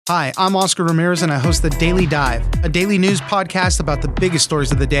Hi, I'm Oscar Ramirez and I host The Daily Dive, a daily news podcast about the biggest stories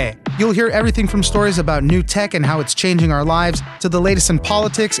of the day. You'll hear everything from stories about new tech and how it's changing our lives to the latest in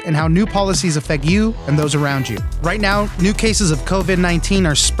politics and how new policies affect you and those around you. Right now, new cases of COVID-19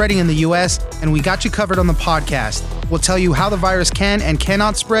 are spreading in the US, and we got you covered on the podcast. We'll tell you how the virus can and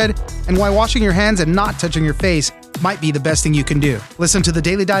cannot spread and why washing your hands and not touching your face might be the best thing you can do. Listen to the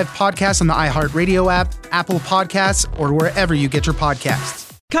Daily Dive podcast on the iHeartRadio app, Apple Podcasts, or wherever you get your podcasts.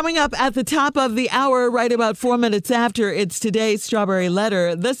 Coming up at the top of the hour, right about 4 minutes after, it's today's Strawberry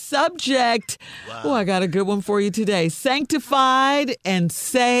Letter. The subject, I got a good one for you today. Sanctified and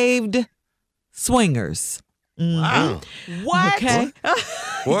saved swingers. Wow. What? Okay.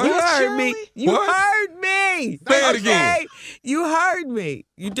 What? You heard me. You What? heard me. Say it again. You heard me.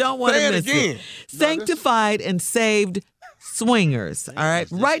 You don't want Say to it miss again. it. Sanctified and saved swingers. All right.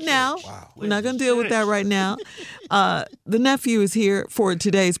 Right now, we're not going to deal with that right now. The nephew is here for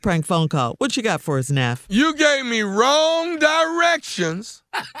today's prank phone call. What you got for us, Neff? You gave me wrong directions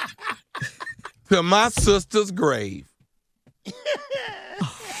to my sister's grave.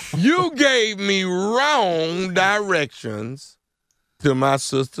 You gave me wrong directions to my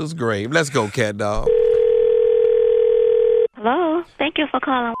sister's grave. Let's go, cat dog. Hello. Thank you for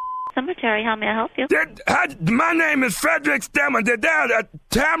calling Cemetery. How may I help you? My name is Frederick Stemmer.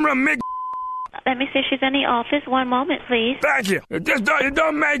 Tamara Mc... Let me see if she's in the office. One moment, please. Thank you. It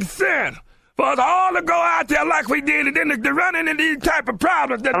don't make sense for us all to go out there like we did and then to run into these type of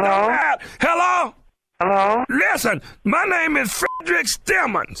problems that don't have. Hello? Hello? Listen, my name is Frederick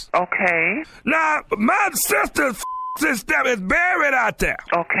Stemmons. Okay. Now, my sister's sister is buried out there.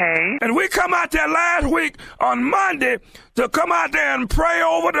 Okay. And we come out there last week on Monday to come out there and pray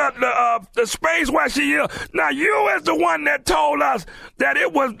over the space where she is. Now, you is the one that told us that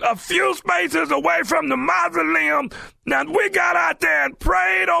it was a few spaces away from the mausoleum. Now, we got out there and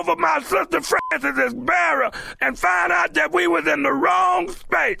prayed over my sister Francis's burial and found out that we was in the wrong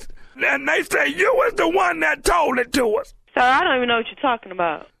space. And they say you was the one that told it to us. Sir, I don't even know what you're talking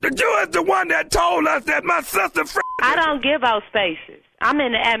about. You is the one that told us that my sister I don't give out spaces. I'm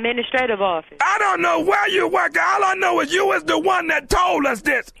in the administrative office. I don't know where you work. All I know is you was the one that told us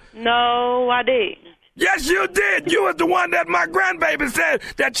this. No, I didn't. Yes, you did. You was the one that my grandbaby said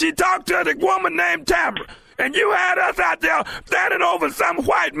that she talked to the woman named Tamara. And you had us out there standing over some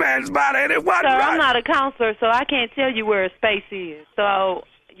white man's body, and it wasn't Sir, right. I'm not a counselor, so I can't tell you where a space is. So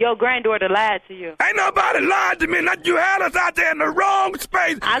your granddaughter lied to you. Ain't nobody lied to me. You had us out there in the wrong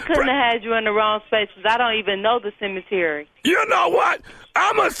space. I couldn't have had you in the wrong space because I don't even know the cemetery. You know what?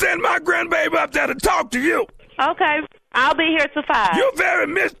 I'm going to send my grandbaby up there to talk to you. Okay. I'll be here till 5. You're very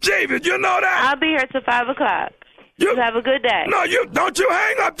mischievous. You know that? I'll be here till 5 o'clock. You have a good day. No, don't you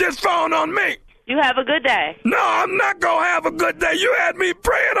hang up this phone on me. You have a good day. No, I'm not going to have a good day. You had me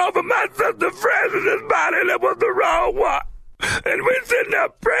praying over my sister Francis's body, and it was the wrong one. And we sitting there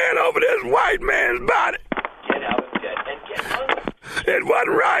praying over this white man's body. It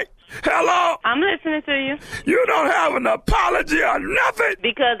wasn't right. Hello? I'm listening to you. You don't have an apology or nothing?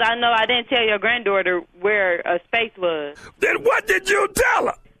 Because I know I didn't tell your granddaughter where a space was. Then what did you tell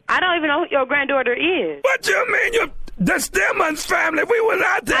her? I don't even know who your granddaughter is. What you mean? The Stemmons family. We was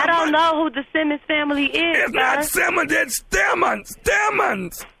out there. I don't know who the Simmons family is, It's not Simmons, it's Stemmons.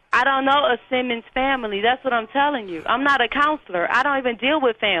 Stemmons. I don't know a Simmons family. That's what I'm telling you. I'm not a counselor. I don't even deal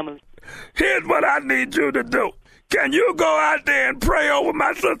with families. Here's what I need you to do. Can you go out there and pray over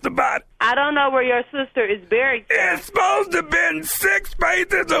my sister's body? I don't know where your sister is buried. It's supposed to have been 6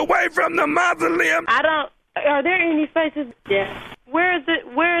 spaces away from the mausoleum. Are there any spaces? Yes. Where is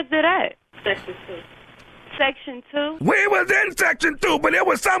it at? Section 2. Section 2? We was in Section 2, but it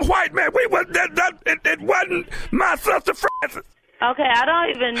was some white man. It wasn't my sister Francis. Okay, I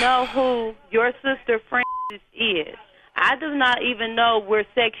don't even know who your sister Francis is. I do not even know where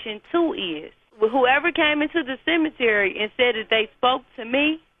Section 2 is. Whoever came into the cemetery and said that they spoke to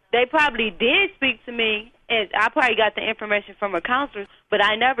me, they probably did speak to me, and I probably got the information from a counselor, but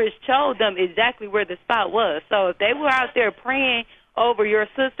I never showed them exactly where the spot was. So if they were out there praying over your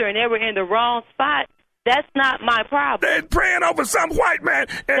sister and they were in the wrong spot, that's not my problem. They're praying over some white man.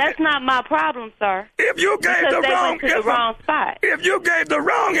 That's not my problem, sir. If you gave the wrong spot. If you gave the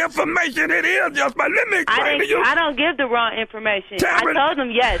wrong information, it is just. But let me explain to you. I don't give the wrong information. Tamara, I told them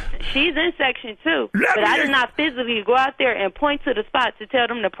yes, she's in Section 2, but I did not physically go out there and point to the spot to tell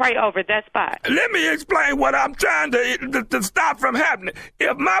them to pray over that spot. Let me explain what I'm trying to stop from happening.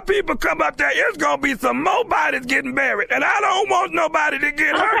 If my people come up there, it's gonna be some more bodies getting buried, and I don't want nobody to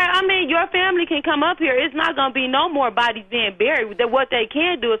get hurt. Okay, I mean your family can come up here. here, it's not going to be no more bodies being buried. What they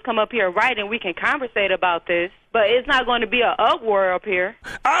can do is come up here and write, and we can conversate about this. But it's not going to be an uproar up here.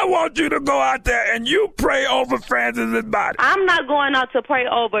 I want you to go out there and you pray over Francis's body. I'm not going out to pray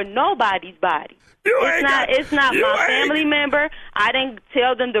over nobody's body. It's not my family member. I didn't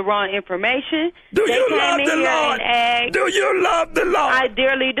tell them the wrong information. Do you love the Lord? Do you love the Lord? I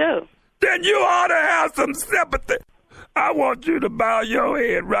dearly do. Then you ought to have some sympathy. I want you to bow your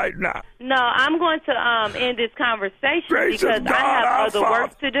head right now. No, I'm going to end this conversation Gracious because God, I have other Father,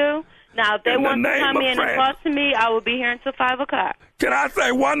 work to do. Now, if they want to come in and talk to me, I will be here until 5 o'clock. Can I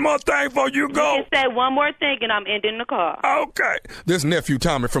say one more thing before you go? You can say one more thing, and I'm ending the call. Okay. This nephew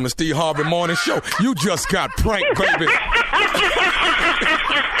Tommy from the Steve Harvey Morning Show. You just got pranked, baby.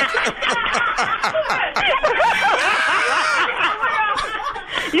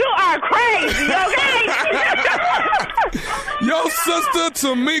 You are crazy, okay? Your sister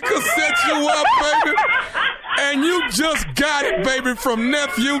Tamika set you up, baby. And you just got it, baby, from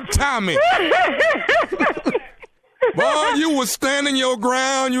nephew Tommy. Boy, you was standing your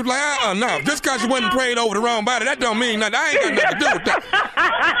ground. You like, no. Just because you wasn't prayed over the wrong body, that don't mean nothing. I ain't got nothing to do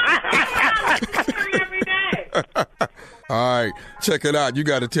with that. All right, check it out. You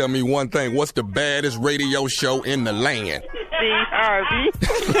got to tell me one thing. What's the baddest radio show in the land? Steve Harvey.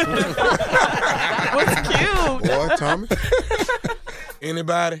 That was cute. Boy, Tommy.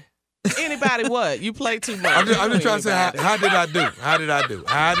 Anybody? Anybody what? You play too much. I'm just trying to say, how did I do? How did I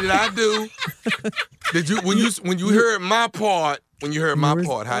do? Did you when you heard my part? When you heard my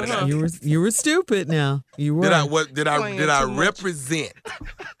part, how did I do? You were stupid. Now you were. Did I represent?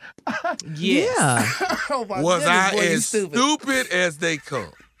 Yes. Yeah. Oh my Was I goodness, boy, you as stupid as they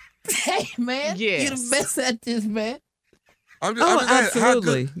come? Hey, man. Yes. You're the best at this, man. I'm just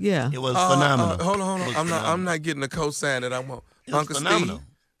Absolutely. Yeah. It was phenomenal. Hold on. I'm not getting the cosign that I want. Uncle phenomenal. Steve.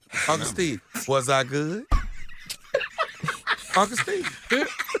 Uncle Steve, was I good? Uncle Steve.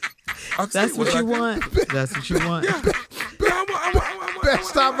 That's what you want. That's what you want.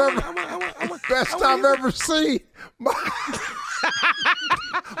 Best I've ever seen.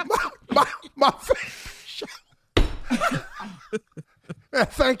 My face.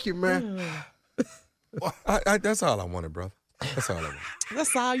 Thank you, man. That's all I wanted, brother. That's all I wanted.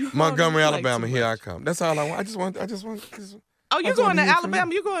 That's all you want. Montgomery, Alabama, here I come. That's all I want. I just want. Oh, you're going to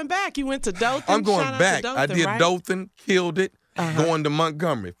Alabama? You're going back? You went to Dothan? I'm going back. Dothan, I did right? Dothan, killed it. Going to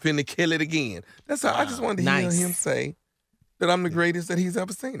Montgomery, finna kill it again. That's all. I just wanted to hear him say that I'm the greatest that he's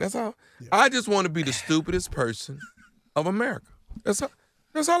ever seen. That's all. Yeah. I just want to be the stupidest person of America. That's all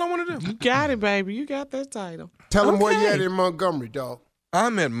I want to do. You got it, baby. You got that title. Tell him where you at in Montgomery, dog.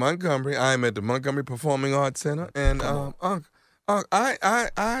 I'm at Montgomery. I'm at the Montgomery Performing Arts Center, and I'm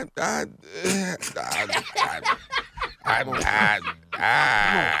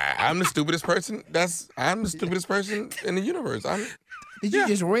the stupidest person. I'm the stupidest person in the universe. Did you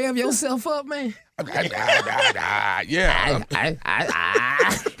just rev yourself up, man? Yeah.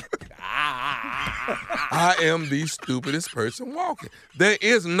 I am the stupidest person walking. There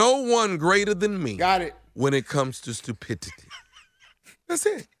is no one greater than me. Got it. When it comes to stupidity. That's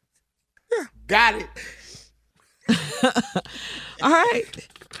it. Yeah. Got it. All right.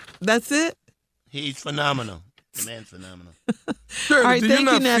 That's it. He's phenomenal. The man's phenomenal. Shirley, all right, do thank you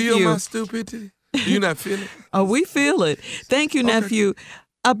not you, nephew. feel my stupidity? Do you not feel it? Oh, we feel it. Thank you, nephew.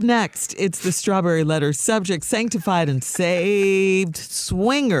 Up next, it's the Strawberry Letter subject, sanctified and saved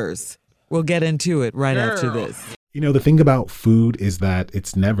swingers. We'll get into it right after this. You know, the thing about food is that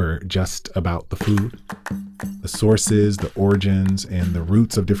it's never just about the food. The sources, the origins, and the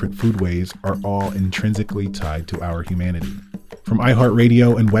roots of different foodways are all intrinsically tied to our humanity. From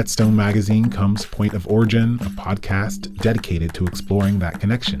iHeartRadio and Whetstone Magazine comes Point of Origin, a podcast dedicated to exploring that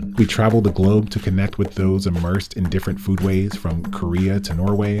connection. We travel the globe to connect with those immersed in different foodways from Korea to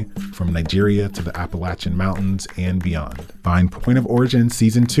Norway, from Nigeria to the Appalachian Mountains, and beyond. Find Point of Origin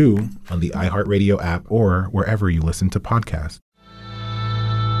Season 2 on the iHeartRadio app or wherever you listen to podcasts.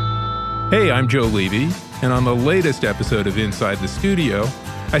 Hey, I'm Joe Levy, and on the latest episode of Inside the Studio,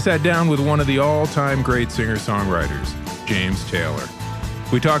 I sat down with one of the all-time great singer-songwriters, James Taylor.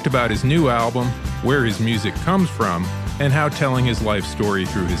 We talked about his new album, where his music comes from, and how telling his life story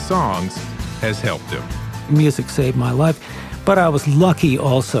through his songs has helped him. Music saved my life, but I was lucky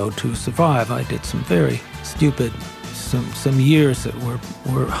also to survive. I did some very stupid, some years that were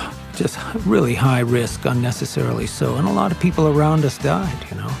just really high risk, unnecessarily so, and a lot of people around us died,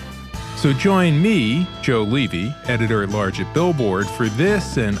 you know. So join me, Joe Levy, editor-at-large at Billboard, for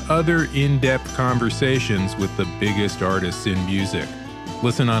this and other in-depth conversations with the biggest artists in music.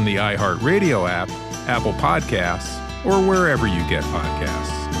 Listen on the iHeartRadio app, Apple Podcasts, or wherever you get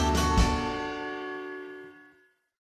podcasts.